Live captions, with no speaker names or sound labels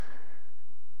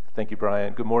Thank you,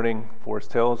 Brian. Good morning,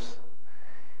 Forest Hills.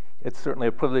 It's certainly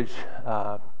a privilege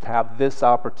to have this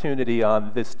opportunity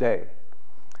on this day.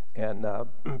 And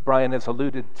Brian has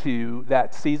alluded to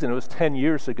that season. It was 10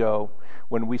 years ago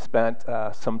when we spent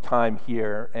some time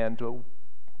here and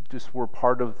just were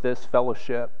part of this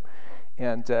fellowship.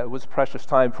 And it was a precious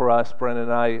time for us. Brennan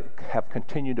and I have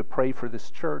continued to pray for this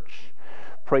church,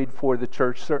 prayed for the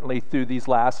church certainly through these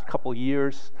last couple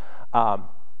years.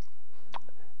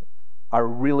 Are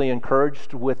really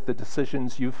encouraged with the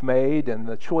decisions you've made and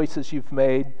the choices you've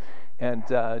made, and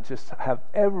just have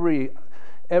every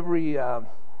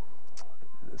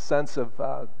sense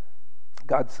of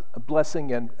God's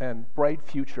blessing and bright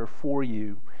future for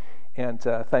you. And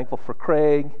thankful for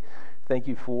Craig.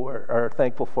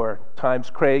 Thankful for times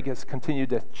Craig has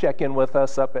continued to check in with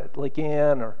us up at Lake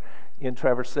Ann or in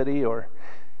Traverse City or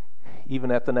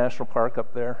even at the National Park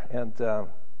up there. And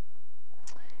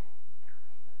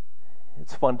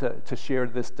it's fun to share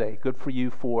this day. Good for you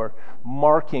for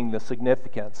marking the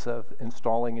significance of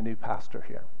installing a new pastor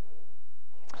here.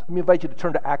 Let me invite you to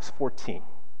turn to Acts 14.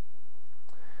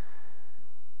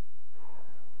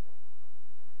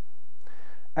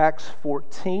 Acts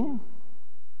 14.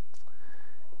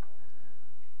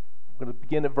 I'm going to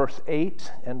begin at verse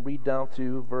 8 and read down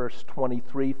through verse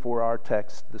 23 for our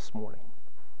text this morning.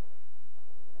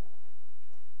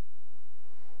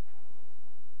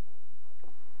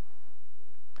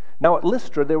 Now at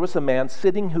Lystra there was a man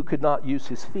sitting who could not use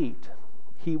his feet.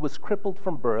 He was crippled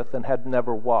from birth and had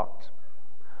never walked.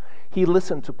 He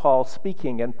listened to Paul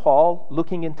speaking, and Paul,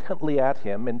 looking intently at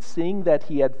him and seeing that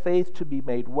he had faith to be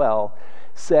made well,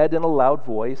 said in a loud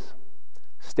voice,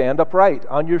 "Stand upright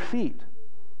on your feet."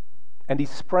 And he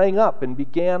sprang up and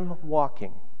began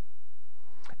walking.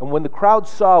 And when the crowd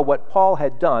saw what Paul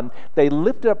had done, they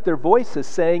lifted up their voices,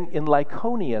 saying in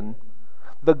Lycaonian,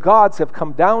 "The gods have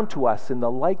come down to us in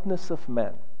the likeness of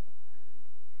men."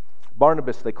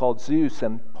 Barnabas they called Zeus,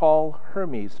 and Paul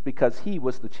Hermes, because he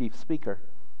was the chief speaker.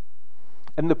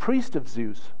 And the priest of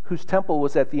Zeus, whose temple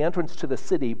was at the entrance to the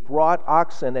city, brought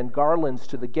oxen and garlands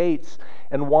to the gates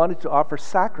and wanted to offer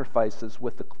sacrifices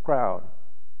with the crowd.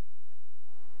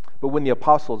 But when the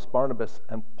apostles Barnabas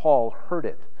and Paul heard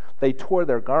it, they tore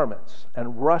their garments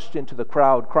and rushed into the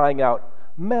crowd, crying out,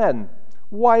 "Men,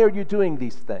 why are you doing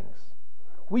these things?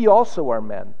 We also are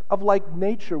men, of like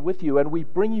nature with you, and we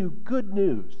bring you good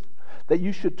news, that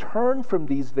you should turn from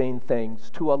these vain things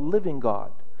to a living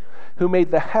God, who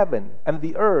made the heaven and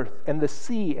the earth and the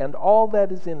sea and all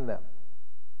that is in them.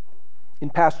 In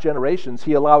past generations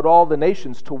he allowed all the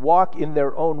nations to walk in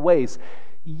their own ways,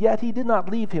 yet he did not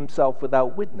leave himself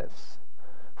without witness.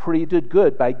 For he did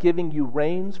good by giving you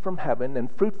rains from heaven and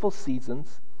fruitful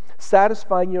seasons,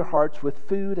 satisfying your hearts with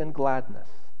food and gladness."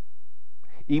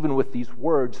 Even with these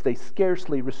words, they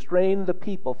scarcely restrained the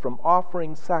people from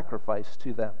offering sacrifice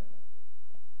to them.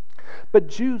 But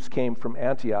Jews came from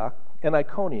Antioch and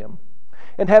Iconium,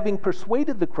 and having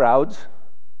persuaded the crowds,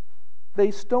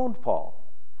 they stoned Paul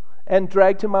and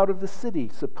dragged him out of the city,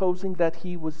 supposing that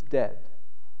he was dead.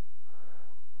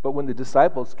 But when the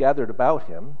disciples gathered about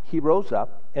him, he rose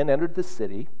up and entered the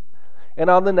city, and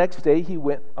on the next day he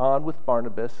went on with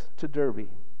Barnabas to Derbe.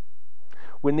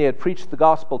 When they had preached the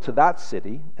gospel to that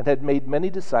city and had made many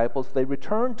disciples, they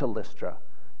returned to Lystra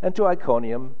and to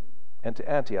Iconium and to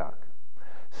Antioch,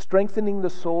 strengthening the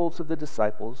souls of the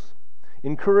disciples,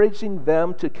 encouraging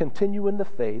them to continue in the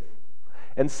faith,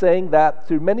 and saying that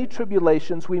through many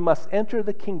tribulations we must enter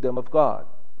the kingdom of God.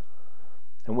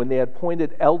 And when they had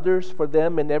appointed elders for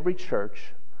them in every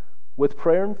church, with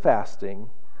prayer and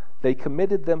fasting, they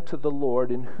committed them to the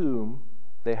Lord in whom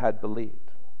they had believed.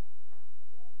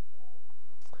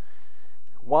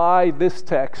 Why this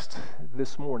text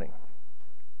this morning?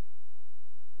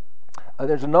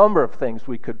 There's a number of things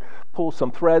we could pull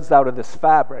some threads out of this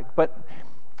fabric, but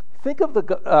think of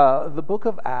the book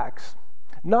of Acts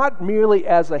not merely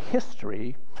as a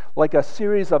history, like a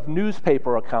series of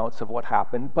newspaper accounts of what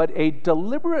happened, but a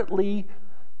deliberately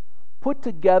put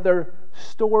together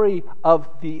story of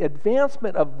the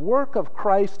advancement of work of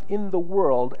Christ in the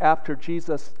world after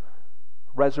Jesus'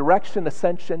 resurrection,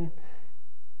 ascension,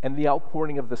 and the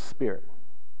outpouring of the Spirit.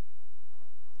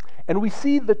 And we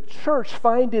see the church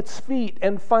find its feet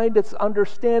and find its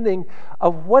understanding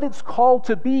of what it's called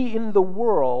to be in the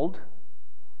world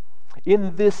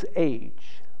in this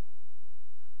age.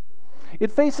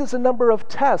 It faces a number of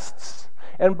tests,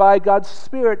 and by God's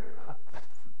Spirit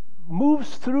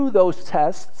moves through those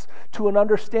tests to an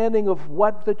understanding of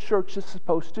what the church is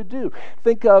supposed to do.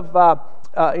 Think of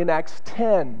in Acts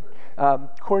 10,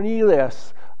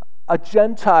 Cornelius, a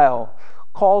Gentile,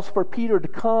 calls for Peter to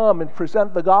come and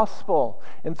present the gospel.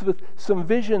 And through some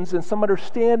visions and some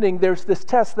understanding, there's this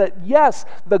test that, yes,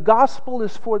 the gospel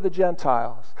is for the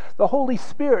Gentiles. The Holy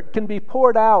Spirit can be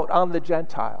poured out on the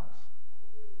Gentiles.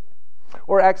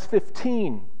 Or Acts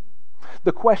 15,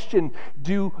 the question,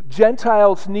 do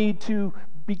Gentiles need to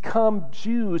become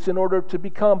Jews in order to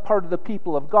become part of the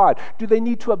people of God? Do they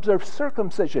need to observe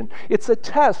circumcision? It's a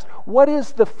test. What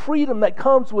is the freedom that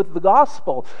comes with the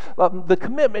gospel? The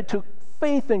commitment to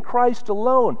faith in Christ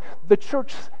alone. The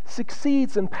church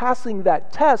succeeds in passing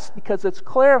that test because it's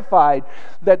clarified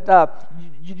that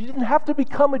you didn't have to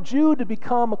become a Jew to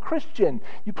become a Christian.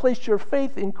 You placed your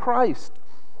faith in Christ.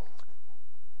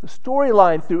 The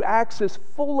storyline through Acts is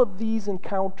full of these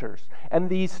encounters and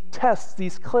these tests,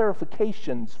 these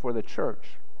clarifications for the church.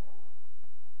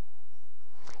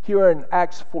 Here in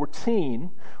Acts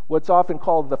 14, what's often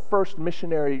called the first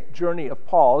missionary journey of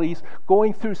Paul, he's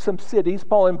going through some cities,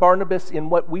 Paul and Barnabas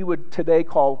in what we would today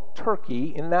call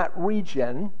Turkey, in that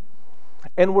region,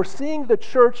 and we're seeing the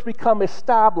church become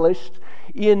established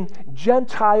in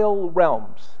Gentile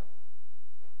realms.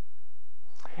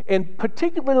 And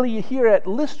particularly here at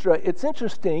Lystra, it's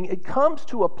interesting, it comes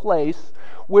to a place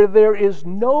where there is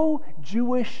no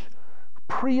Jewish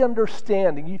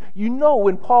pre-understanding. You know,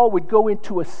 when Paul would go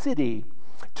into a city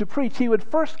to preach, he would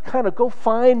first kind of go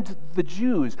find the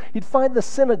Jews. He'd find the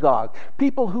synagogue,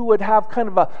 people who would have kind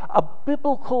of a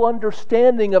biblical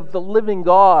understanding of the living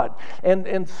God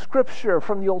and Scripture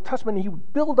from the Old Testament. He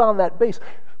would build on that base.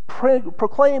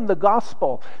 Proclaim the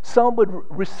gospel. Some would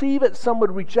receive it, some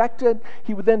would reject it.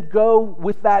 He would then go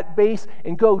with that base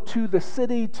and go to the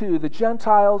city, to the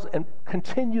Gentiles, and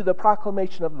continue the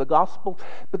proclamation of the gospel.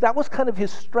 But that was kind of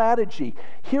his strategy.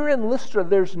 Here in Lystra,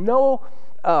 there's no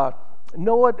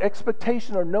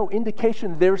expectation or no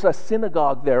indication there's a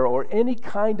synagogue there or any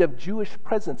kind of Jewish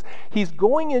presence. He's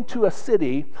going into a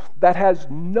city that has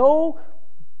no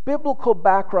biblical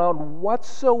background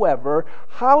whatsoever.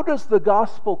 How does the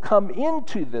gospel come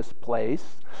into this place?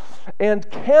 And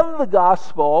can the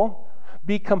gospel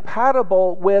be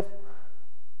compatible with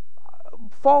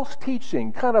false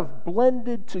teaching, kind of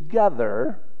blended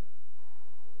together?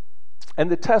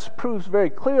 And the test proves very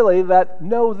clearly that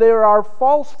no, there are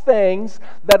false things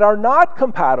that are not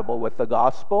compatible with the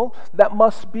gospel that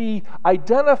must be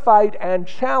identified and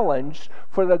challenged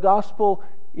for the gospel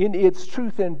in its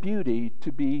truth and beauty to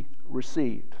be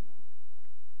received.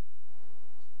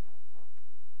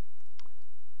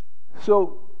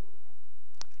 So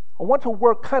I want to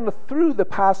work kind of through the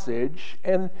passage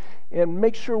and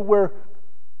make sure we're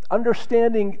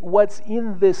understanding what's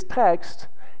in this text,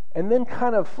 and then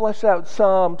kind of flesh out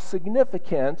some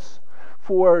significance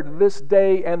for this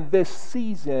day and this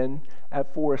season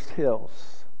at Forest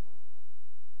Hills.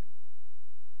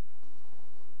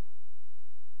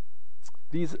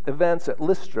 These events at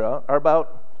Lystra are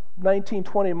about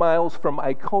 19-20 miles from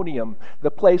Iconium, the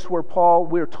place where Paul,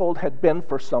 we're told, had been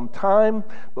for some time,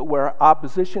 but where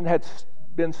opposition had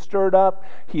been stirred up.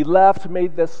 He left,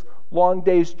 made this long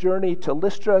day's journey to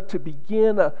Lystra to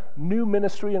begin a new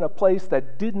ministry in a place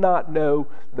that did not know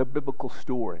the biblical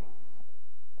story.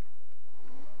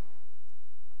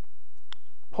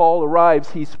 Paul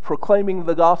arrives, he's proclaiming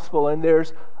the gospel, and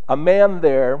there's a man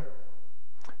there,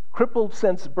 crippled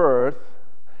since birth,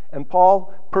 and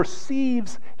Paul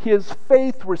perceives his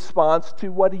faith response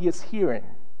to what he is hearing.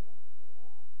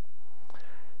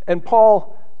 And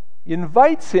Paul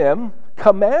invites him,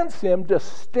 commands him to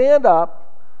stand up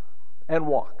and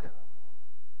walk.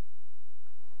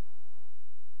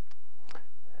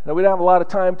 Now, we don't have a lot of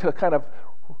time to kind of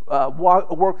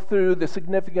work through the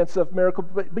significance of miracles,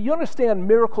 but you understand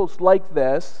miracles like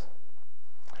this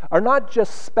are not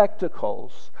just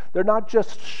spectacles. They're not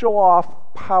just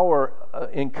show-off power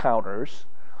encounters.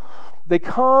 They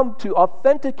come to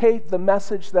authenticate the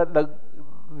message that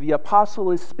the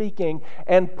apostle is speaking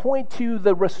and point to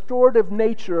the restorative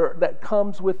nature that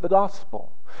comes with the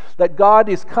gospel. That God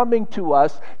is coming to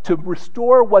us to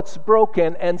restore what's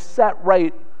broken and set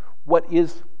right what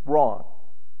is wrong.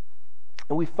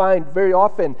 And we find very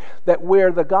often that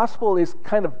where the gospel is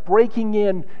kind of breaking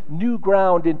in new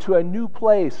ground into a new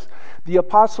place, the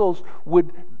apostles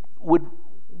would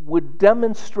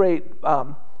demonstrate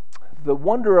the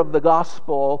wonder of the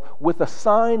gospel with a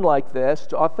sign like this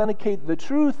to authenticate the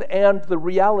truth and the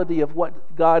reality of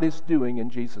what God is doing in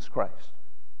Jesus Christ.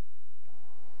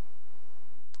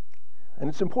 And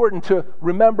it's important to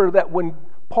remember that when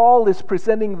Paul is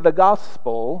presenting the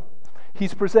gospel,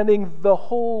 he's presenting the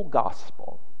whole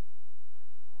gospel.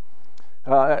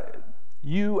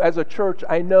 You as a church,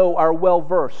 I know, are well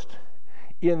versed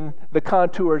in the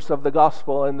contours of the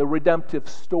gospel and the redemptive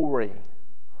story.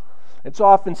 It's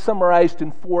often summarized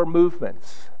in 4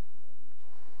 movements.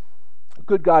 A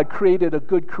good God created a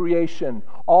good creation,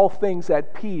 all things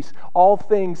at peace, all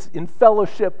things in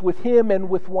fellowship with Him and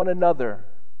with one another.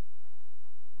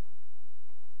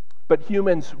 But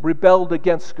humans rebelled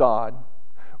against God,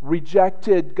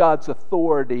 rejected God's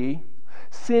authority,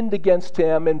 sinned against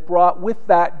Him, and brought with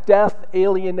that death,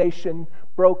 alienation,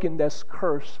 brokenness,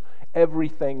 curse,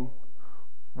 everything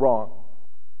wrong.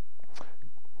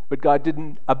 But God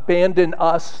didn't abandon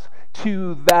us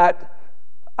to that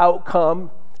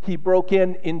outcome. He broke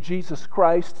in Jesus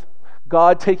Christ,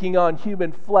 God taking on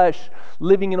human flesh,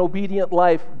 living an obedient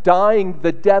life, dying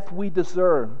the death we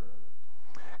deserve.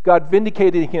 God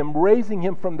vindicated Him, raising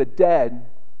Him from the dead,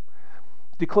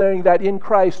 declaring that in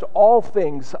Christ all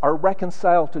things are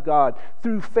reconciled to God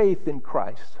through faith in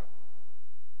Christ.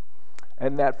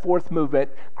 And that 4th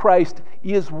movement, Christ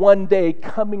is one day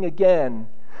coming again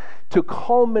to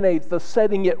culminate the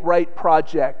Setting It Right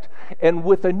project, and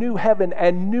with a new heaven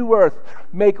and new earth,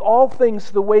 make all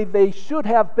things the way they should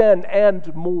have been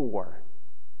and more.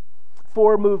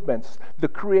 4 movements: the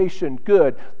creation,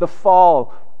 good; the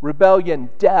fall, rebellion,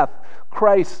 death;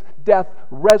 Christ's death,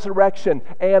 resurrection,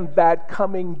 and that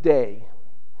coming day.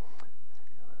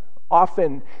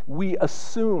 Often we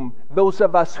assume, those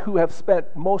of us who have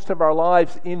spent most of our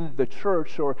lives in the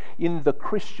church or in the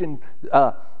Christian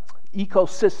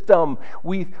ecosystem,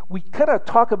 we kind of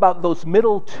talk about those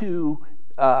middle 2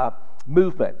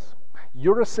 movements.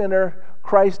 You're a sinner,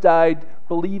 Christ died,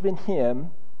 believe in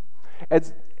Him.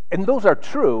 And those are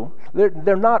true.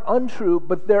 They're not untrue,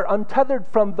 but they're untethered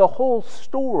from the whole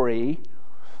story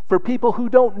for people who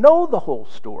don't know the whole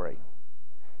story.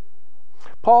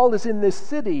 Paul is in this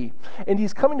city, and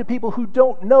he's coming to people who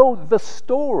don't know the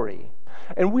story.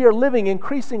 And we are living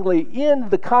increasingly in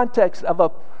the context of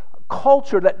a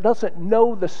culture that doesn't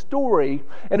know the story.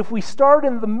 And if we start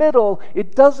in the middle,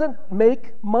 it doesn't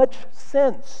make much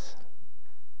sense.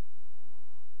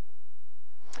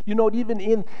 You know,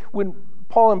 even when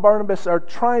Paul and Barnabas are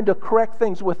trying to correct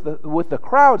things with the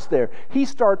crowds there, he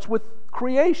starts with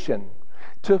creation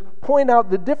to point out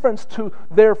the difference to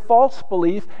their false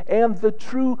belief and the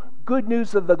true good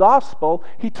news of the gospel.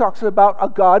 He talks about a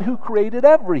God who created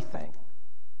everything.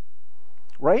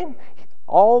 Right?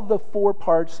 All the 4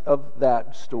 parts of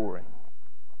that story.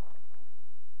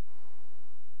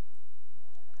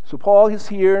 So Paul is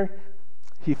here.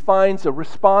 He finds a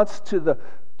response to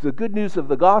the good news of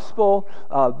the gospel.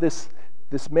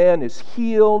 This man is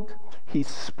healed. He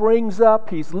springs up.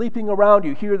 He's leaping around.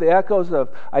 You hear the echoes of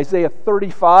Isaiah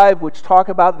 35, which talk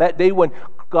about that day when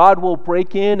God will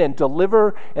break in and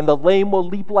deliver, and the lame will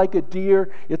leap like a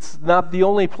deer. It's not the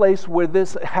only place where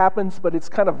this happens, but it's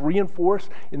kind of reinforced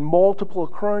in multiple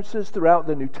occurrences throughout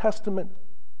the New Testament.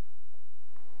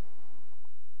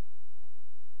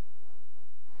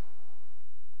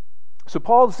 So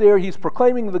Paul's there. He's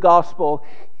proclaiming the gospel.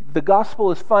 The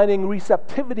gospel is finding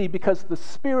receptivity because the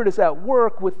Spirit is at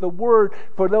work with the word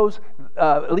for those,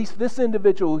 at least this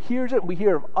individual who hears it. We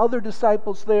hear of other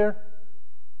disciples there.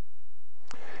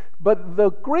 But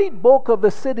the great bulk of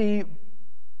the city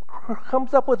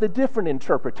comes up with a different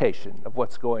interpretation of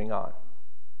what's going on.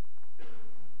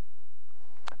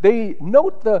 They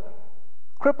note the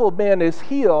crippled man is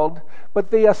healed,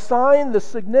 but they assign the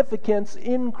significance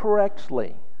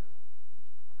incorrectly.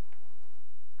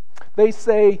 They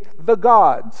say the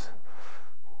gods,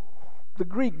 the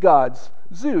Greek gods,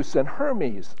 Zeus and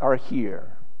Hermes, are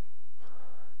here.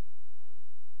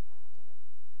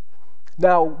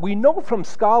 Now, we know from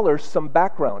scholars some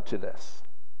background to this.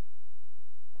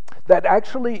 That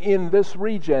actually in this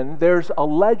region, there's a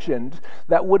legend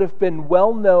that would have been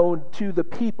well known to the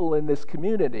people in this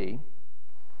community,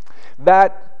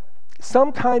 that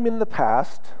sometime in the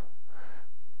past,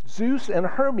 Zeus and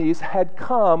Hermes had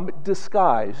come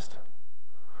disguised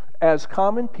as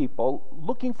common people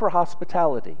looking for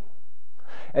hospitality.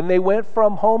 And they went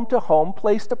from home to home,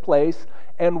 place to place,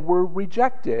 and were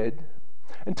rejected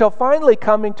until finally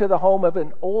coming to the home of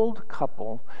an old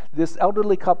couple. This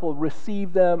elderly couple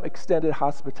received them, extended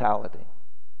hospitality.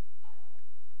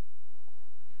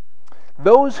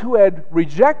 Those who had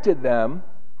rejected them,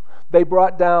 they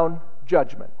brought down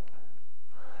judgment.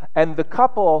 And the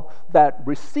couple that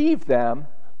received them,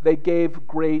 they gave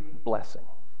great blessing.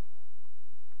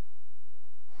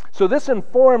 So this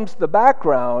informs the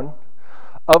background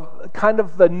of kind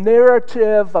of the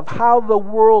narrative of how the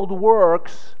world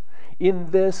works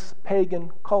in this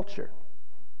pagan culture.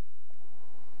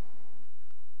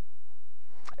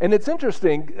 And it's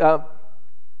interesting,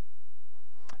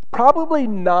 probably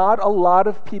not a lot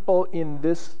of people in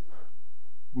this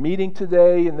meeting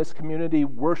today, in this community,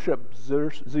 worship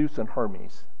Zeus and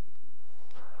Hermes.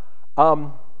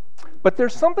 But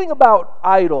there's something about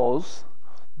idols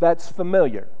that's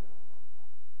familiar.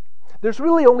 There's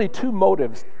really only two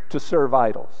motives to serve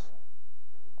idols.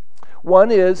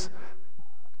 One is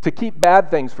to keep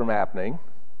bad things from happening,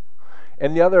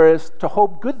 and the other is to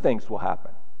hope good things will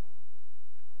happen.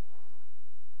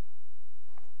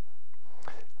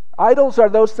 Idols are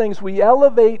those things we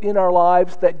elevate in our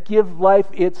lives that give life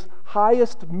its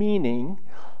highest meaning.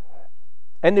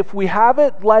 And if we have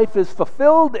it, life is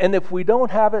fulfilled, and if we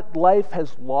don't have it, life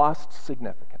has lost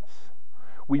significance.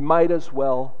 We might as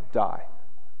well die.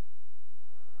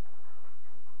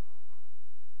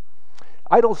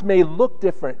 Idols may look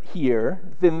different here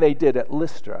than they did at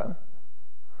Lystra,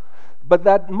 but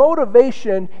that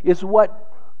motivation is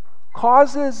what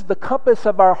causes the compass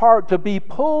of our heart to be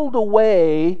pulled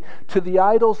away to the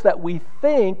idols that we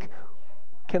think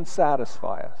can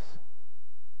satisfy us.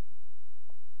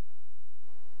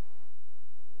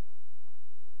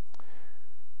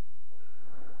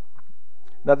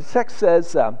 Now the text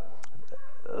says,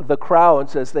 the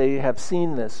crowds, as they have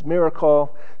seen this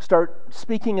miracle, start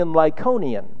speaking in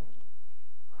Lycaonian.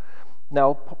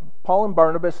 Now, Paul and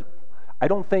Barnabas, I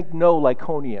don't think know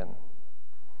Lycaonian,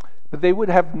 but they would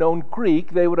have known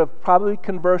Greek. They would have probably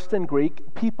conversed in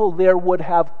Greek. People there would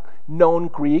have known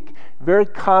Greek. Very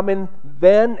common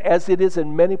then, as it is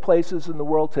in many places in the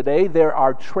world today. There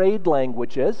are trade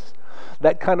languages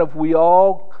that kind of we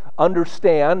all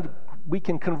understand. We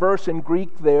can converse in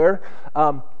Greek there.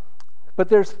 But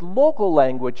there's local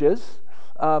languages,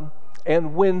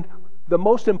 and when the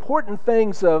most important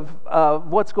things of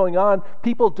what's going on,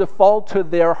 people default to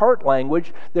their heart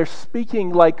language. They're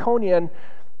speaking Lycaonian.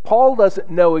 Paul doesn't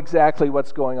know exactly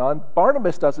what's going on.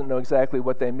 Barnabas doesn't know exactly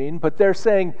what they mean, but they're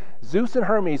saying, Zeus and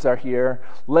Hermes are here.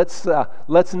 Let's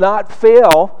not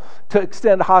fail to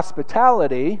extend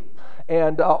hospitality,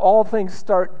 and all things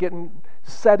start getting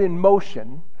set in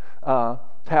motion to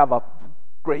have a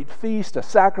great feast, a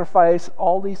sacrifice,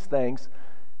 all these things.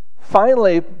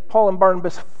 Finally, Paul and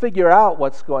Barnabas figure out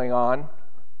what's going on,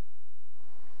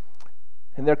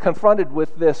 and they're confronted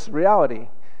with this reality.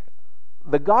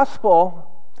 The gospel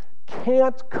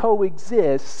can't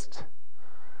coexist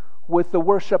with the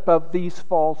worship of these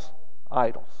false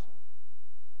idols.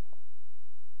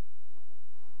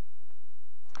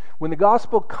 When the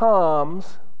gospel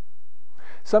comes,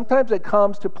 sometimes it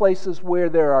comes to places where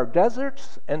there are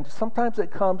deserts, and sometimes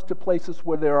it comes to places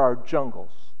where there are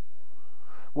jungles.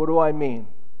 What do I mean?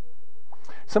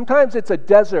 Sometimes it's a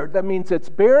desert. That means it's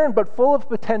barren but full of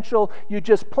potential. You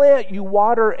just plant, you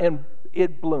water, and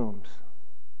it blooms.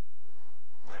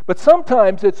 But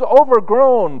sometimes it's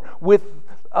overgrown with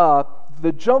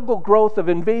the jungle growth of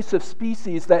invasive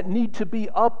species that need to be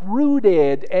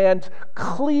uprooted and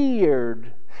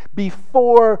cleared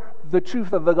before the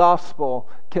truth of the gospel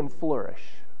can flourish.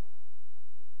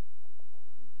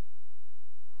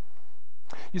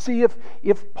 You see,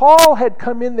 if Paul had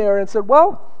come in there and said,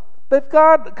 well, they've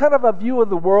got kind of a view of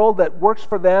the world that works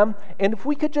for them, and if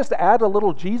we could just add a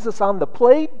little Jesus on the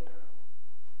plate,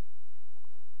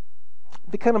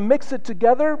 to kind of mix it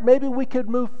together, maybe we could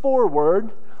move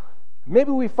forward.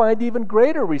 Maybe we find even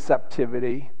greater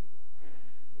receptivity.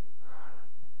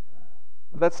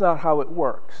 That's not how it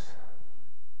works.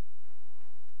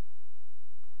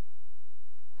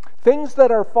 Things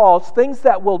that are false, things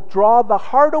that will draw the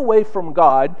heart away from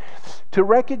God to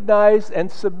recognize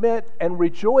and submit and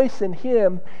rejoice in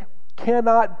Him,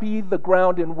 cannot be the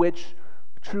ground in which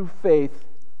true faith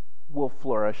will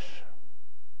flourish.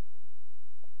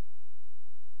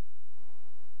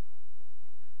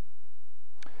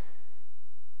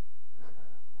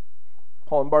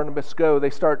 Paul and Barnabas go, they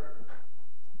start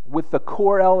with the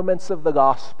core elements of the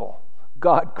gospel.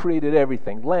 God created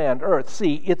everything, land, earth,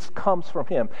 sea. It comes from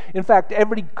Him. In fact,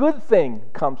 every good thing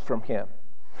comes from Him.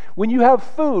 When you have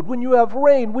food, when you have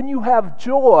rain, when you have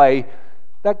joy,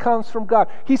 that comes from God.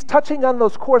 He's touching on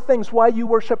those core things why you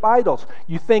worship idols.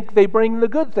 You think they bring the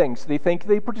good things. They think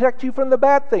they protect you from the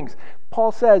bad things.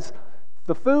 Paul says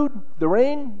the food, the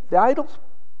rain, the idols,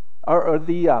 or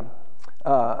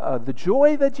the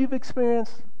joy that you've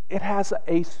experienced, it has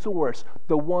a source,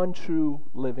 the one true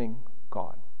living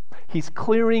God. He's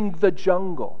clearing the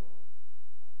jungle.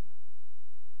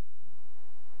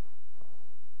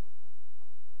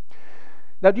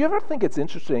 Now, do you ever think it's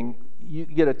interesting? You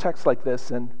get a text like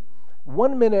this, and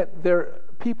one minute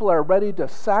people are ready to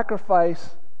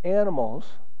sacrifice animals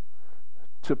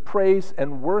to praise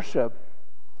and worship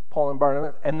Paul and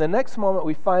Barnabas, and the next moment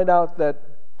we find out that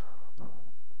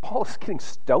Paul is getting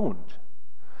stoned.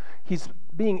 He's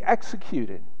being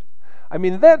executed. I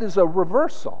mean, that is a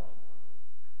reversal.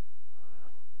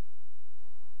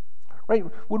 Right?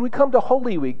 When we come to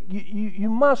Holy Week, you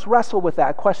must wrestle with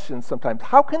that question sometimes.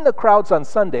 How can the crowds on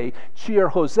Sunday cheer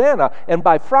Hosanna, and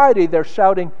by Friday they're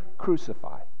shouting,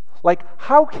 crucify? Like,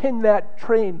 how can that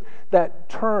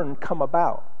turn come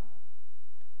about?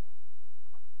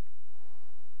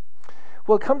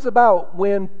 Well, it comes about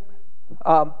when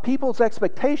people's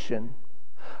expectation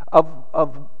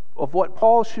of what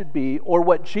Paul should be or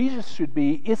what Jesus should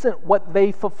be isn't what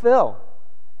they fulfill.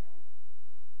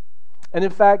 And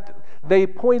in fact, they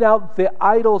point out the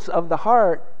idols of the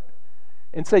heart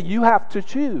and say, you have to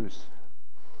choose.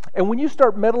 And when you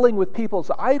start meddling with people's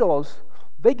idols,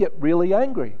 they get really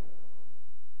angry.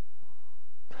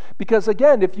 Because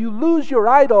again, if you lose your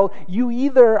idol, you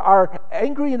either are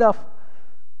angry enough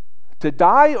to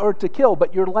die or to kill,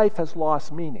 but your life has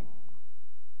lost meaning.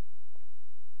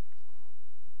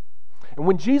 And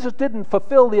when Jesus didn't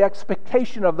fulfill the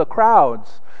expectation of the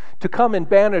crowds to come and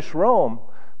banish Rome,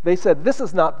 they said, this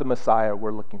is not the Messiah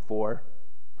we're looking for.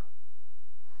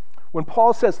 When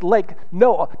Paul says,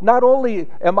 no, not only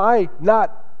am I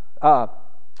not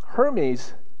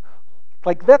Hermes,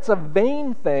 that's a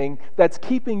vain thing that's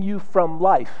keeping you from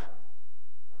life.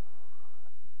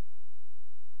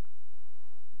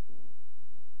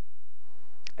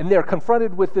 And they're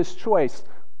confronted with this choice: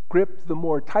 grip the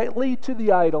more tightly to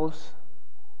the idols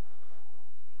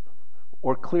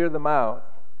or clear them out,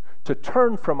 to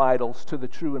turn from idols to the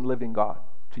true and living God,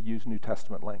 to use New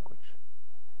Testament language.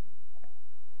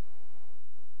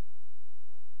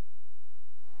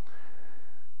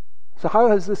 So how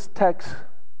does this text,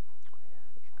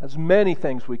 there's many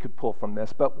things we could pull from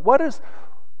this, but what is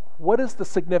the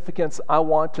significance I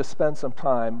want to spend some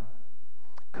time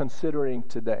considering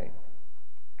today?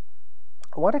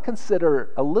 I want to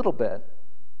consider a little bit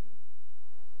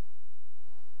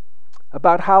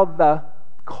about how the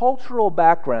cultural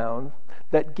background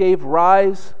that gave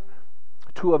rise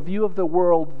to a view of the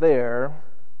world there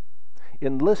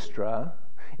in Lystra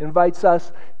invites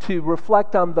us to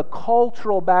reflect on the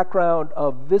cultural background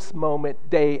of this moment,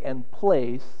 day, and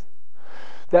place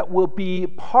that will be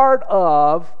part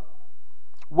of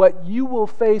what you will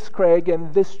face, Craig,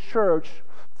 in this church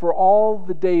for all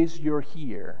the days you're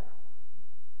here.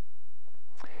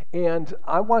 And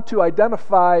I want to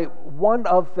identify one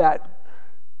of that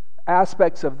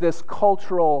aspects of this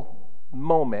cultural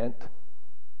moment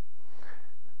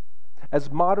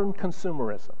as modern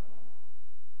consumerism.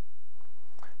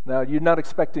 Now, you're not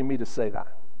expecting me to say that,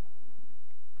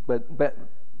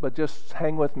 but just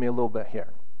hang with me a little bit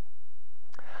here.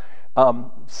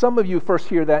 Some of you first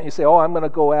hear that and you say, oh, I'm going to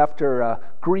go after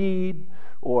greed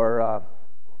or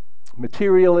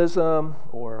materialism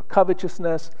or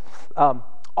covetousness.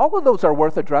 All of those are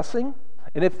worth addressing.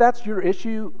 And if that's your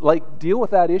issue, deal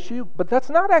with that issue. But that's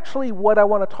not actually what I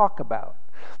want to talk about.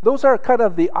 Those are kind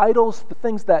of the idols, the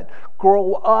things that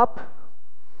grow up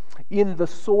in the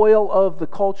soil of the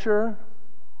culture.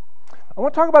 I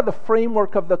want to talk about the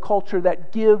framework of the culture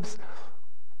that gives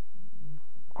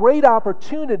great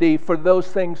opportunity for those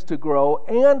things to grow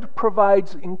and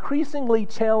provides increasingly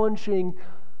challenging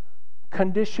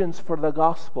conditions for the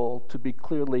gospel to be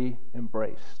clearly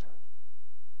embraced.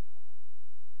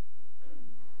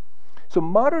 So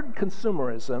modern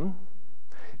consumerism,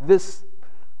 this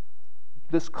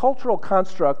cultural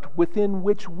construct within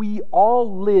which we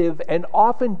all live and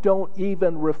often don't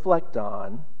even reflect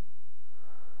on,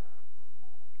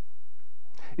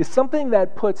 is something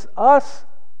that puts us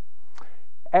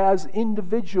as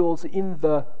individuals in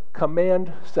the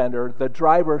command center, the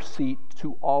driver's seat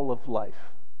to all of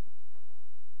life.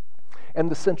 And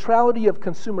the centrality of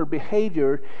consumer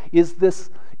behavior is this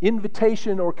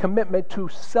invitation or commitment to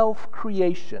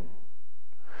self-creation.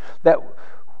 That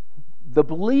the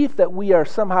belief that we are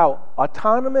somehow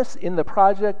autonomous in the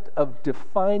project of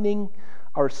defining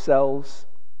ourselves,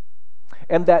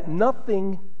 and that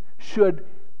nothing should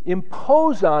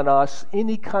impose on us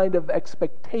any kind of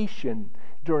expectation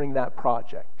during that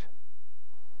project.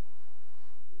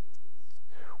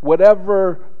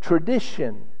 Whatever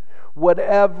tradition,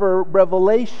 whatever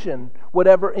revelation,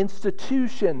 whatever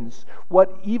institutions,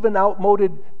 what even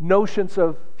outmoded notions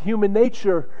of human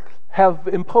nature have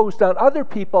imposed on other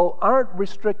people aren't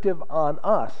restrictive on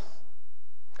us.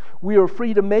 We are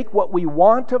free to make what we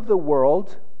want of the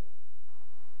world,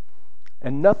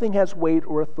 and nothing has weight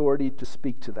or authority to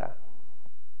speak to that.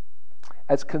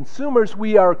 As consumers,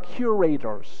 we are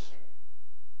curators.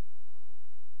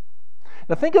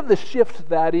 Now think of the shift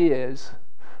that is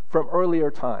from earlier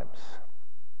times.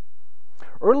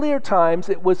 Earlier times,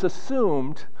 it was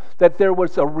assumed that there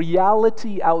was a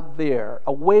reality out there,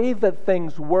 a way that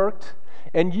things worked,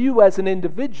 and you as an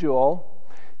individual,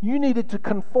 you needed to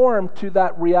conform to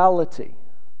that reality.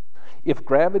 If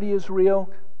gravity is real,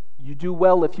 you do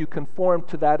well if you conform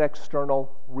to that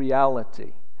external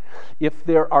reality. If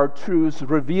there are truths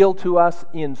revealed to us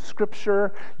in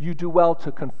Scripture, you do well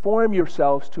to conform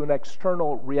yourselves to an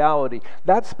external reality.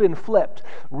 That's been flipped.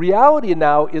 Reality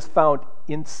now is found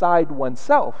inside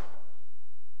oneself.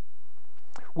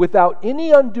 Without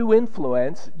any undue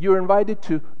influence, you're invited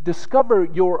to discover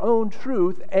your own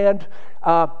truth and,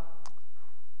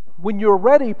 when you're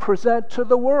ready, present to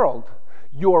the world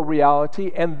your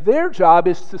reality, and their job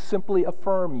is to simply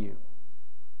affirm you.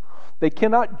 They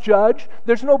cannot judge.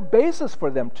 There's no basis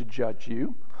for them to judge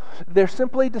you. They're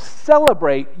simply to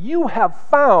celebrate. You have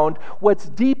found what's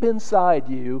deep inside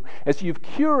you as you've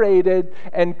curated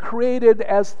and created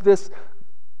as this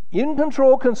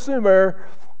in-control consumer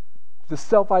the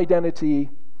self-identity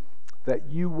that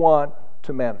you want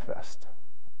to manifest.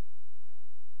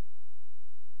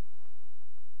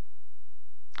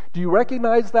 Do you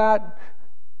recognize that?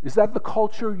 Is that the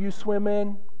culture you swim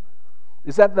in?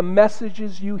 Is that the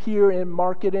messages you hear in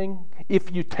marketing,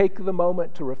 if you take the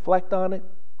moment to reflect on it?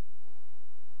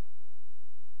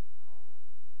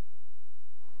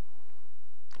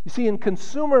 You see, in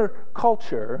consumer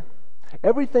culture,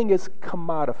 everything is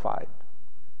commodified.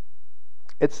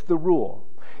 It's the rule.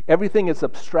 Everything is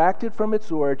abstracted from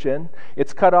its origin.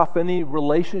 It's cut off any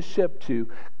relationship to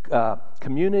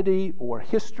community or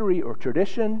history or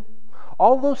tradition.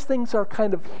 All those things are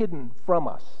kind of hidden from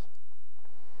us.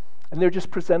 And they're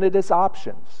just presented as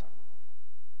options.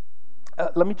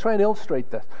 Let me try and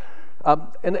illustrate this.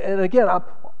 And again,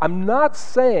 I'm not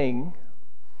saying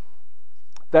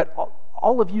that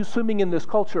all of you swimming in this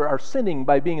culture are sinning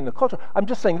by being in the culture. I'm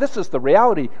just saying this is the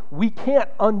reality. We can't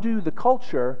undo the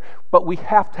culture, but we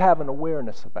have to have an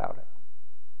awareness about it.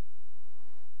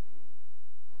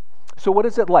 So what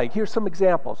is it like? Here's some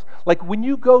examples. Like when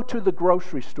you go to the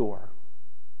grocery store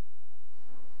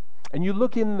and you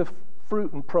look in the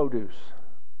fruit and produce,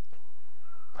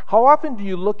 how often do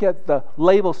you look at the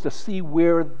labels to see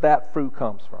where that fruit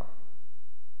comes from?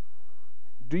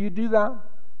 Do you do that?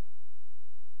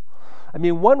 I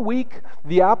mean, one week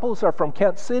the apples are from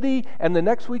Kent City, and the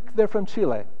next week they're from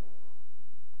Chile.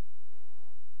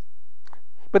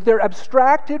 But they're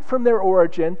abstracted from their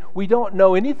origin. We don't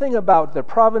know anything about the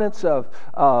provenance of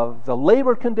the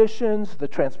labor conditions, the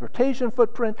transportation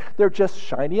footprint. They're just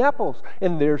shiny apples.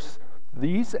 And there's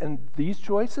these and these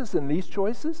choices and these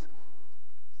choices.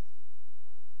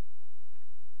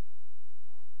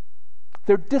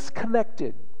 They're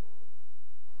disconnected.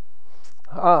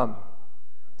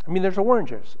 There's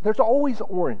oranges. There's always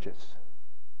oranges.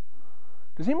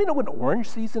 Does anybody know when orange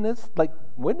season is? Like,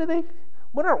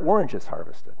 when are oranges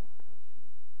harvested?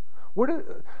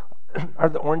 Are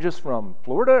the oranges from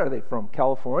Florida? Are they from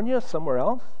California? Somewhere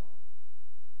else?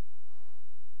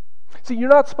 See, you're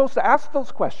not supposed to ask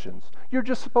those questions. You're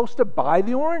just supposed to buy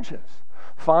the oranges.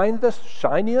 Find the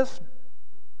shiniest,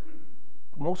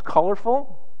 most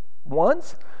colorful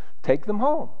ones, take them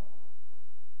home.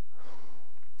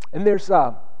 And there's,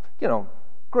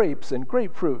 grapes and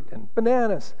grapefruit and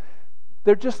bananas.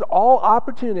 They're just all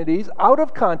opportunities out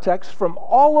of context from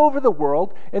all over the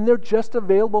world, and they're just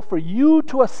available for you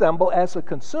to assemble as a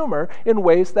consumer in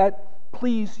ways that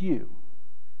please you.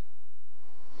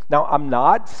 Now, I'm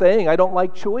not saying I don't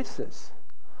like choices.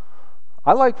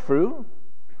 I like fruit.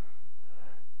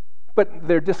 But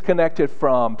they're disconnected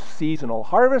from seasonal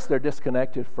harvest. They're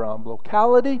disconnected from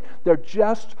locality. They're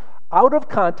just out of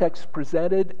context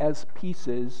presented as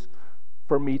pieces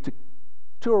for me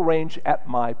to arrange at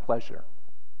my pleasure.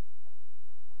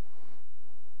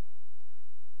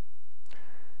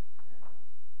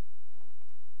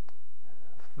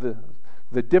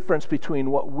 The difference between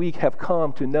what we have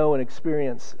come to know and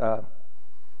experience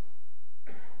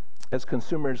as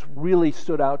consumers really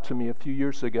stood out to me a few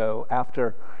years ago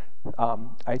after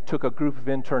I took a group of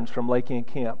interns from Lake Ann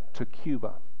Camp to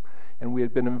Cuba. And we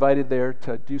had been invited there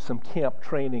to do some camp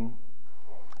training.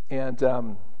 And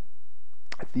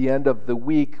at the end of the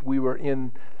week, we were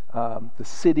in the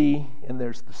city, and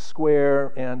there's the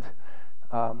square, and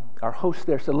our host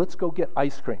there said, let's go get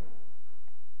ice cream.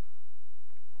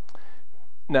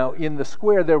 Now, in the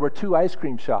square, there were 2 ice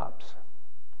cream shops.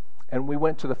 And we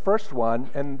went to the first one,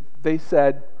 and they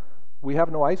said, we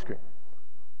have no ice cream.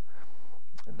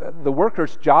 The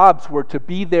workers' jobs were to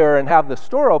be there and have the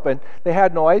store open. They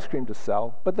had no ice cream to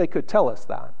sell, but they could tell us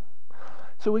that.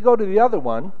 So we go to the other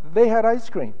one. They had ice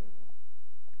cream.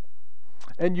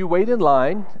 And you wait in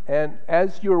line, and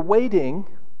as you're waiting,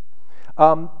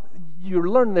 you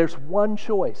learn there's one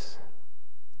choice.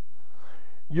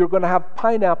 You're going to have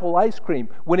pineapple ice cream.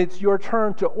 When it's your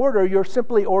turn to order, you're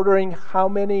simply ordering how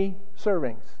many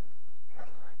servings?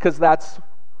 Because that's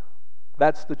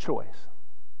That's the choice.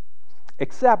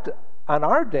 Except on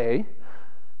our day,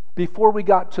 before we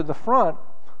got to the front,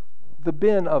 the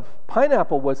bin of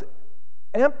pineapple was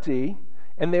empty,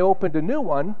 and they opened a new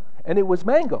one, and it was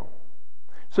mango.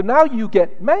 So now you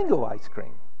get mango ice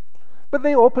cream. But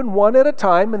they open one at a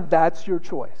time, and that's your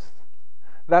choice.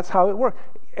 That's how it worked.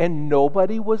 And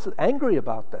nobody was angry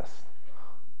about this.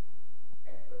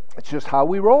 It's just how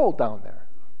we rolled down there.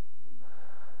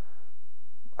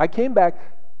 I came back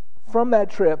from that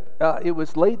trip. It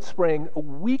was late spring. A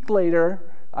week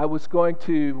later, I was going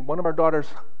to one of our daughter's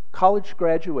college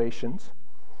graduations.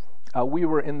 We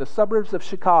were in the suburbs of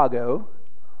Chicago,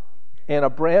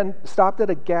 and stopped at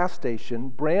a gas station,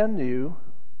 brand new,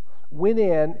 went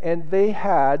in, and they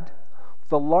had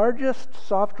the largest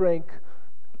soft drink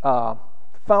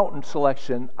fountain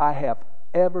selection I have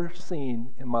ever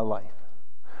seen in my life.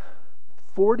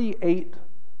 48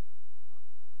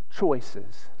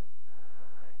 choices.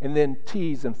 And then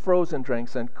teas and frozen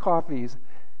drinks and coffees.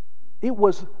 It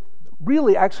was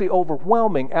really actually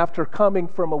overwhelming after coming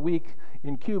from a week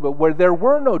in Cuba where there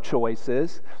were no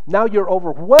choices. Now you're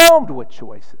overwhelmed with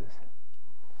choices.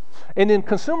 And in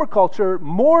consumer culture,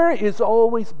 more is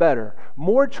always better.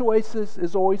 More choices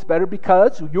is always better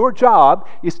because your job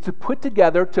is to put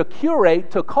together, to curate,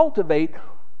 to cultivate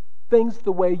things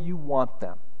the way you want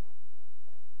them.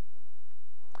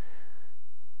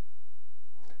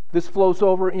 This flows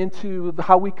over into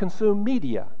how we consume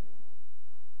media.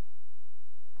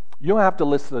 You don't have to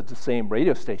listen to the same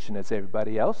radio station as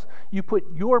everybody else. You put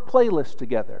your playlist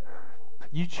together.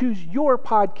 You choose your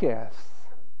podcasts.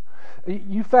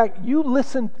 In fact, you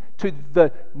listen to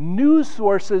the news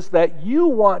sources that you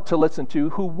want to listen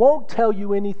to who won't tell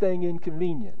you anything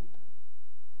inconvenient.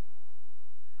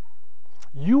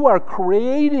 You are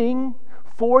creating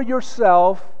for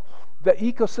yourself the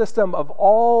ecosystem of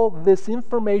all this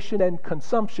information and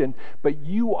consumption, but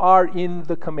you are in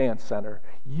the command center.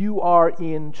 You are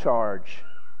in charge.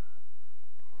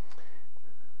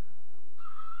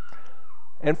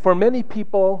 And for many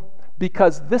people,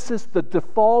 because this is the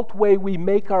default way we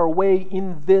make our way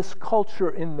in this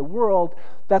culture in the world,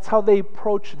 that's how they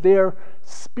approach their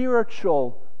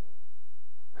spiritual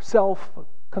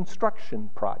self-construction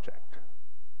project.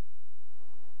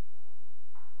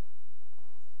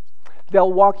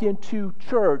 They'll walk into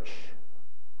church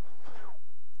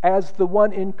as the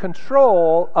one in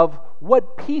control of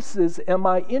what pieces am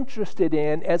I interested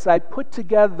in as I put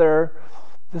together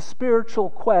the spiritual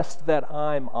quest that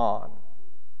I'm on.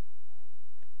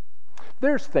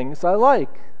 There's things I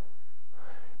like.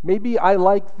 Maybe I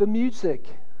like the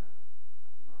music.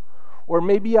 Or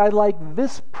maybe I like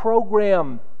this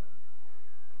program.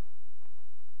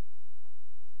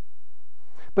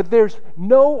 But there's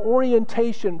no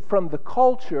orientation from the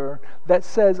culture that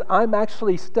says I'm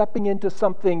actually stepping into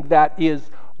something that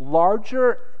is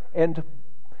larger and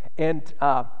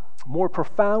more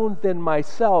profound than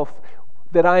myself,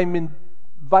 that I'm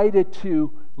invited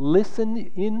to listen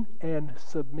in and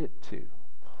submit to.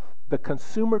 The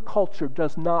consumer culture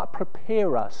does not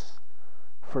prepare us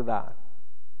for that.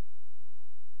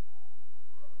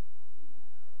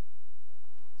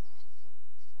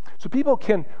 So people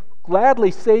can gladly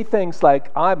say things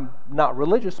like, I'm not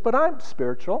religious, but I'm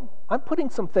spiritual. I'm putting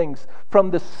some things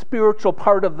from the spiritual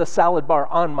part of the salad bar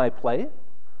on my plate,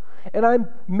 and I'm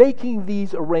making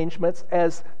these arrangements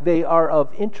as they are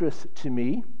of interest to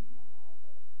me.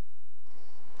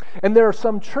 And there are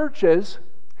some churches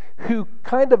who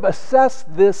kind of assess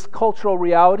this cultural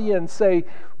reality and say,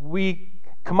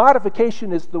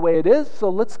 commodification is the way it is, so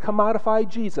let's commodify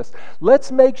Jesus.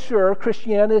 Let's make sure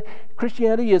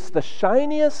Christianity is the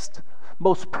shiniest,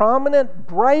 most prominent,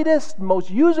 brightest, most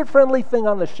user-friendly thing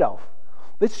on the shelf.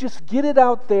 Let's just get it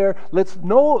out there. Let's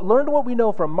learn what we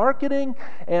know from marketing,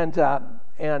 and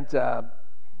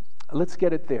let's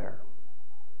get it there.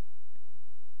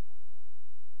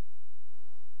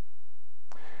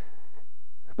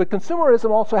 But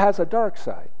consumerism also has a dark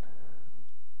side.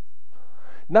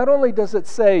 Not only does it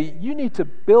say you need to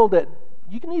build it,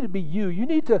 you need to be you. You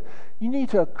need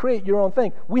to create your own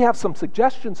thing. We have some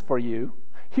suggestions for you.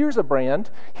 Here's a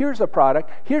brand. Here's a product.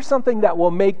 Here's something that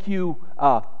will make you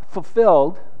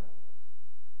fulfilled.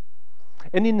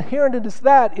 And inherent in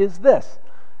that is this: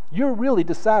 you're really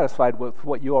dissatisfied with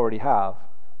what you already have.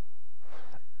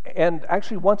 And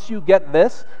actually, once you get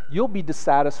this, you'll be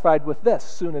dissatisfied with this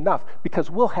soon enough, because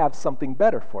we'll have something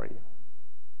better for you.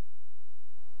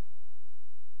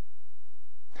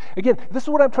 Again, this is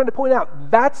what I'm trying to point out.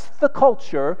 That's the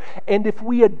culture, and if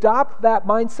we adopt that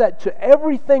mindset to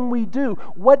everything we do,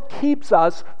 what keeps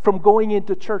us from going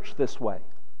into church this way?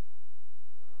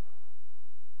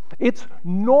 It's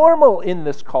normal in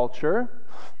this culture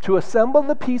to assemble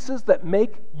the pieces that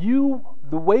make you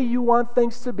the way you want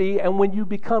things to be, and when you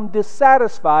become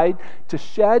dissatisfied, to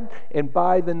shed and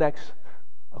buy the next,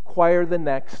 acquire the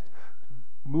next,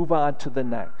 move on to the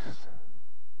next.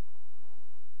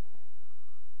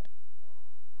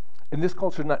 And this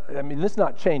culture, this is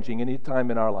not changing any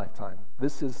time in our lifetime.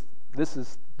 This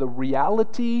is the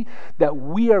reality that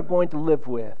we are going to live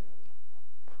with.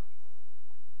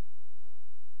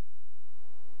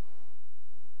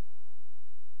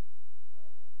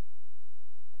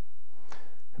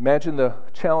 Imagine the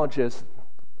challenges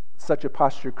such a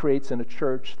posture creates in a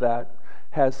church that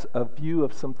has a view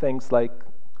of some things like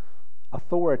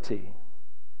authority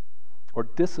or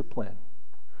discipline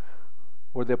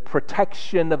or the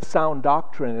protection of sound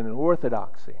doctrine and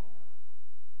orthodoxy.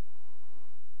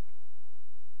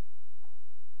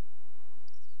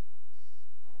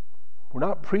 We're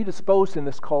not predisposed in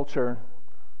this culture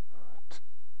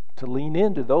to lean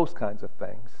into those kinds of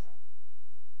things.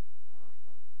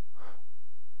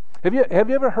 Have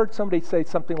you ever heard somebody say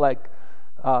something like,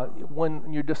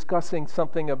 when you're discussing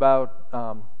something about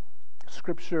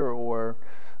Scripture or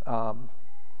the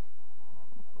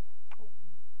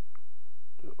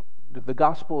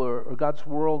gospel or God's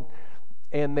world,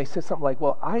 and they say something like,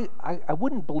 well, I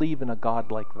wouldn't believe in a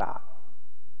God like that.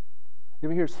 You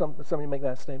ever hear somebody make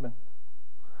that statement?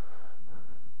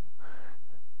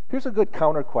 Here's a good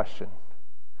counter question.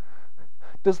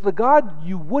 Does the God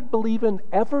you would believe in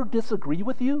ever disagree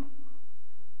with you?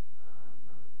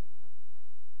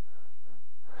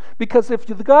 Because if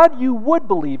the God you would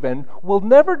believe in will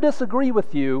never disagree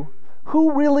with you,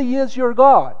 who really is your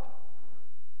God?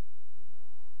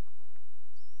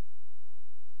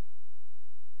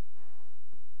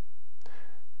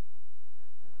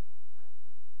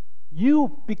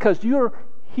 You, because you're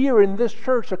here in this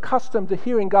church accustomed to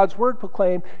hearing God's word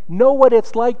proclaimed, know what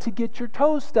it's like to get your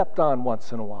toes stepped on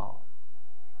once in a while.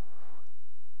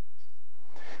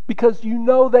 Because you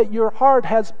know that your heart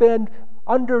has been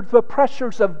under the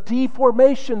pressures of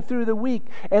deformation through the week,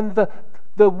 and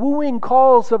the wooing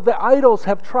calls of the idols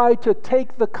have tried to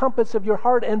take the compass of your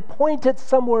heart and point it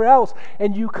somewhere else,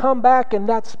 and you come back and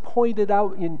that's pointed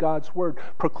out in God's word,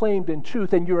 proclaimed in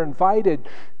truth, and you're invited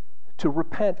to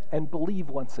repent and believe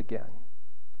once again.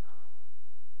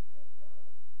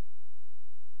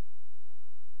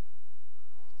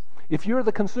 If you're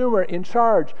the consumer in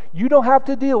charge, you don't have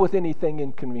to deal with anything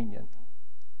inconvenient.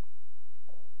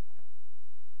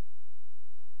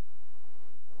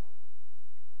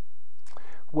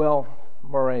 Well,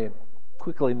 Moray,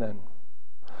 quickly then.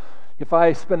 If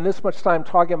I spend this much time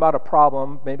talking about a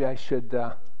problem, maybe I should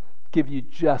give you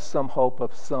just some hope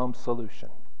of some solution.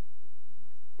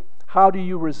 How do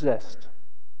you resist?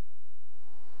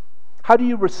 How do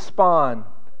you respond?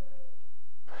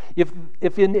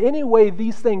 If in any way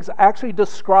these things actually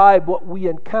describe what we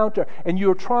encounter, and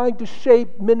you're trying to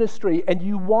shape ministry, and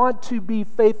you want to be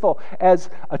faithful as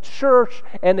a church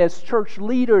and as church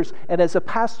leaders and as a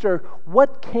pastor,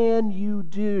 what can you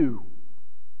do?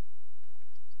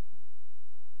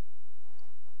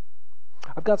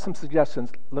 I've got some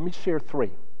suggestions. Let me share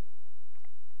 3.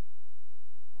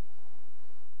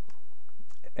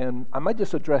 And I might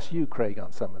just address you, Craig,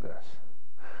 on some of this,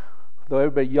 though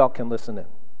everybody, y'all can listen in.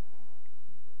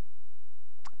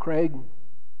 Craig,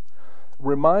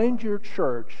 remind your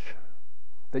church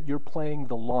that you're playing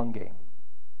the long game.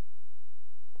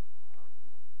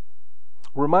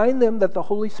 Remind them that the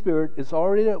Holy Spirit is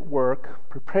already at work,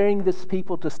 preparing this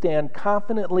people to stand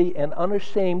confidently and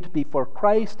unashamed before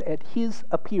Christ at His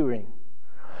appearing.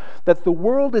 That the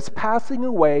world is passing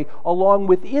away along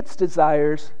with its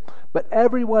desires, but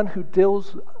everyone who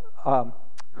does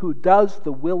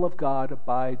the will of God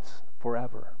abides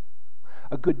forever.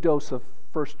 A good dose of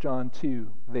 1 John 2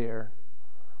 there.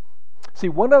 See,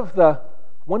 one of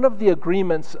the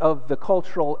agreements of the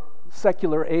cultural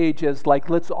secular age is like,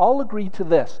 let's all agree to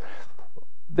this.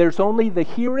 There's only the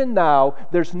here and now.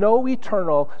 There's no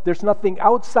eternal. There's nothing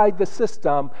outside the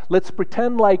system. Let's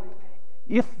pretend like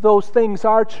if those things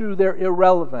are true, they're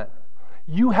irrelevant.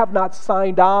 You have not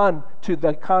signed on to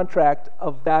the contract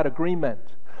of that agreement.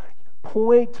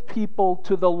 Point people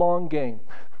to the long game.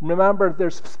 Remember,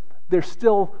 there's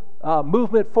still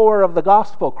movement forward of the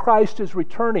gospel. Christ is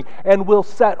returning and will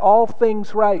set all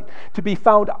things right. To be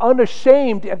found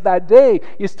unashamed at that day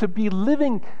is to be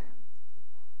living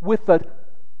with a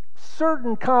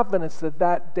certain confidence that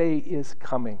that day is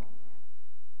coming.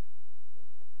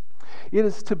 It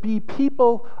is to be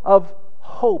people of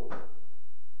hope.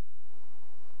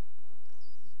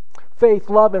 Faith,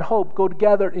 love, and hope go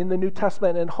together in the New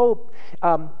Testament, and hope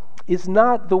is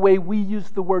not the way we use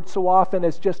the word so often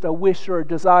as just a wish or a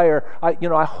desire.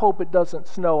 I hope it doesn't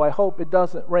snow. I hope it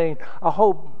doesn't rain. I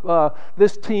hope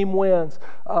this team wins.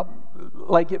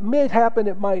 Like it may happen,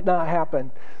 it might not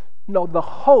happen. No, the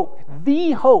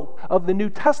hope of the New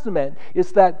Testament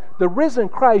is that the risen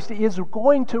Christ is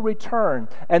going to return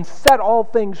and set all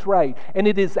things right. And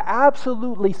it is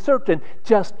absolutely certain,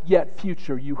 just yet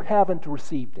future. You haven't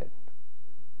received it.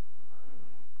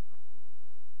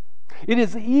 It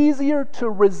is easier to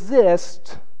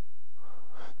resist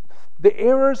the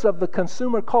errors of the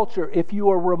consumer culture if you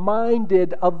are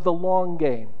reminded of the long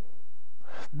game.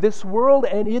 This world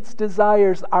and its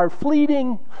desires are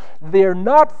fleeting. They're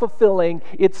not fulfilling.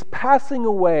 It's passing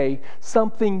away.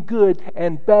 Something good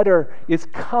and better is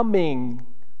coming.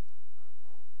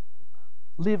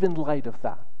 Live in light of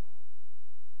that.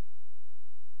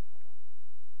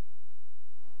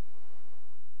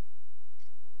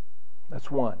 That's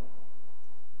one.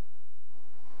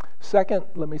 Second,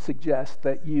 let me suggest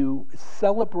that you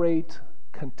celebrate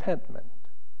contentment.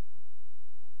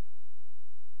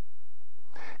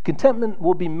 Contentment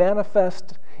will be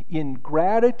manifest in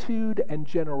gratitude and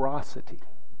generosity.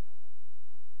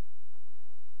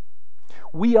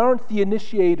 We aren't the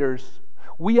initiators.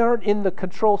 We aren't in the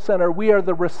control center. We are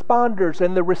the responders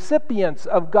and the recipients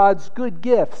of God's good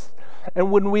gifts.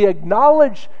 And when we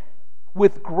acknowledge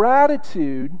with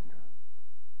gratitude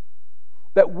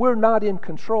that we're not in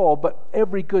control, but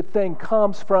every good thing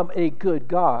comes from a good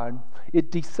God, it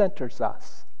decenters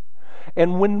us.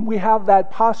 And when we have that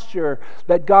posture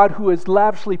that God, who has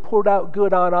lavishly poured out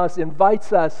good on us,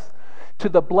 invites us to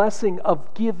the blessing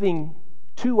of giving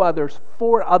to others,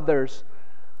 for others,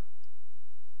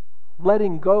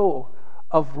 letting go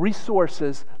of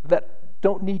resources that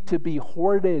don't need to be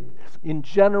hoarded, in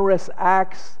generous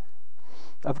acts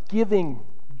of giving,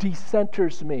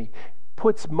 decenters me,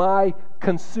 puts my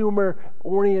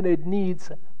consumer-oriented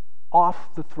needs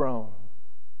off the throne.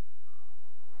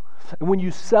 And when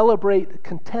you celebrate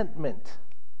contentment,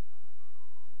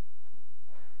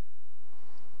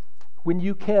 when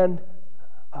you can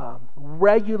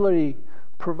regularly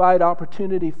provide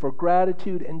opportunity for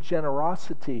gratitude and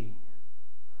generosity,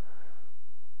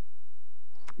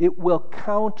 it will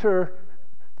counter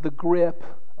the grip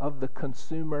of the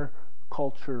consumer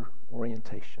culture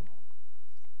orientation.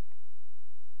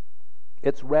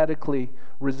 It's radically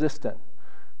resistant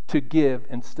to give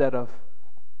instead of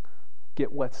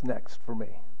get what's next for me.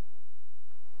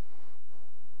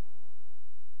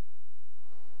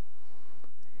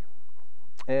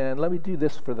 And let me do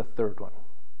this for the third one.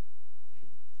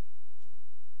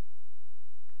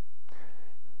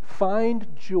 Find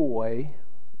joy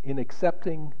in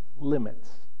accepting limits.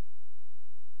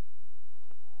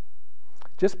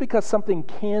 Just because something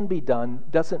can be done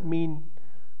doesn't mean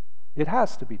it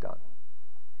has to be done.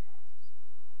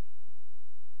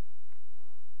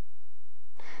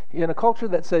 In a culture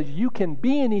that says you can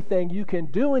be anything, you can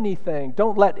do anything,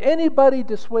 don't let anybody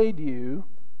dissuade you,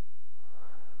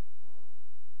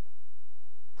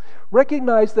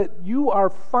 recognize that you are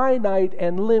finite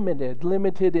and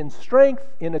limited in strength,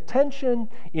 in attention,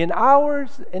 in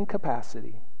hours, and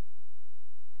capacity.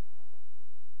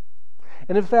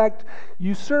 And in fact,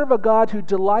 you serve a God who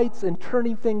delights in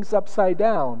turning things upside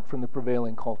down from the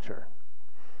prevailing culture.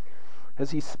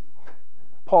 As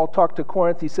Paul talked to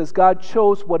Corinth, he says, God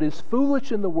chose what is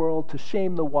foolish in the world to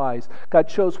shame the wise. God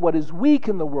chose what is weak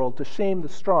in the world to shame the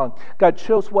strong. God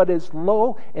chose what is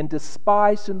low and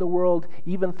despised in the world,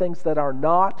 even things that are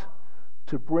not,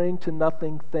 to bring to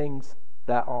nothing things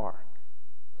that are.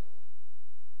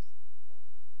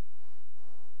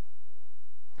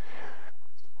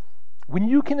 When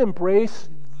you can embrace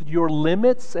your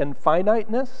limits and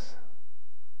finiteness,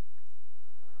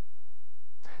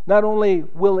 not only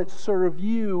will it serve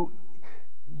you,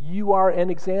 you are an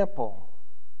example.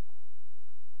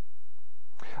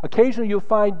 Occasionally you'll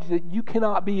find that you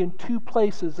cannot be in two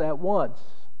places at once.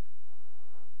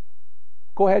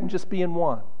 Go ahead and just be in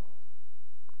one.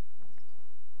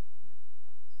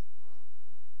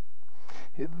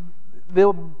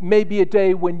 There may be a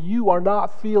day when you are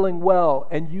not feeling well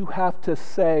and you have to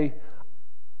say,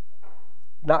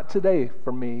 not today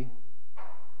for me.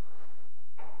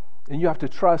 And you have to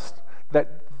trust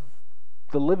that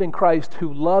the living Christ,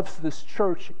 who loves this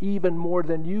church even more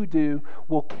than you do,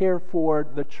 will care for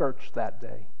the church that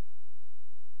day.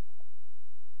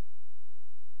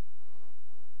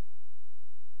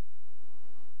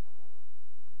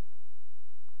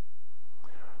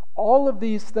 All of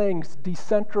these things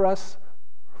decenter us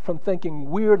from thinking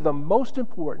we're the most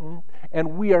important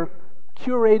and we are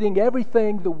curating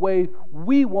everything the way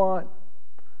we want,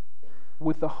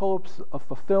 with the hopes of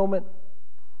fulfillment,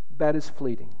 that is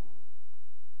fleeting.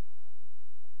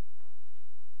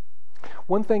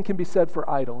 One thing can be said for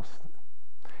idols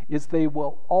is they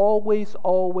will always,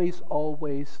 always,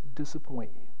 always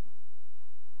disappoint you.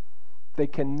 They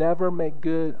can never make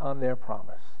good on their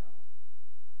promise.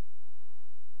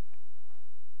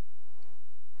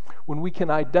 When we can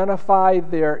identify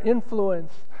their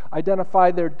influence,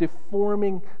 identify their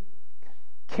deforming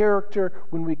character,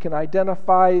 when we can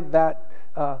identify that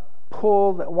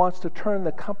pull that wants to turn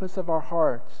the compass of our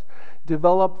hearts,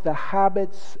 develop the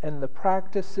habits and the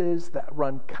practices that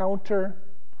run counter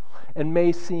and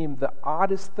may seem the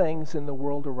oddest things in the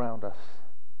world around us.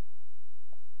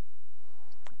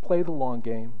 Play the long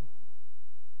game.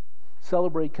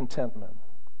 Celebrate contentment.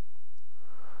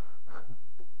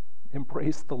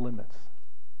 Embrace the limits.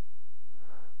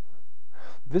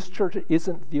 This church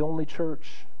isn't the only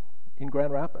church in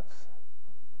Grand Rapids.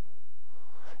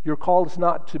 Your call is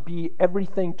not to be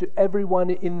everything to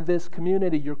everyone in this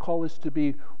community. Your call is to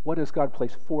be, what has God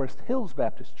placed Forest Hills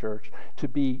Baptist Church to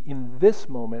be in this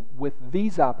moment with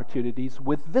these opportunities,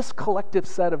 with this collective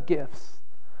set of gifts.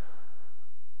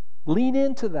 Lean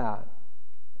into that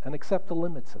and accept the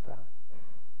limits of that.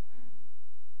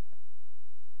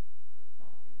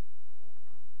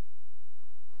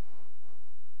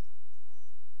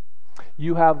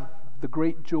 You have the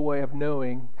great joy of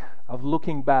knowing, of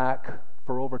looking back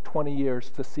for over 20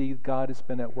 years to see God has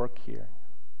been at work here.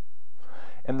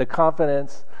 And the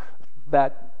confidence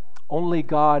that only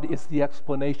God is the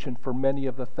explanation for many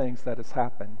of the things that has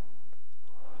happened.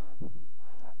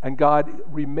 And God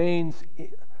remains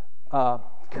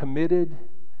committed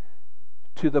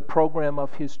to the program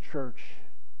of His church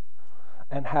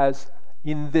and has,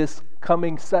 in this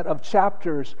coming set of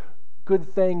chapters,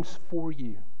 good things for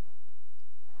you.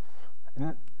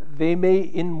 And they may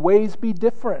in ways be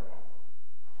different.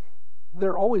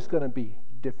 They're always going to be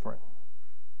different.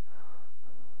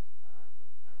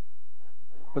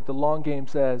 But the long game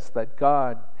says that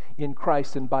God in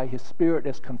Christ and by His Spirit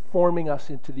is conforming us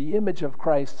into the image of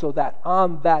Christ so that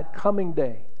on that coming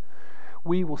day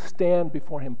we will stand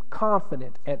before Him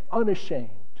confident and unashamed.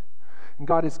 And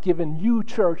God has given you,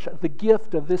 church, the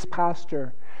gift of this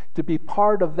pastor to be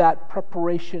part of that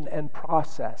preparation and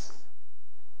process.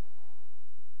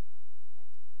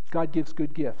 God gives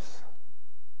good gifts.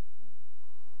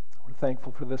 We're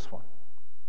thankful for this one.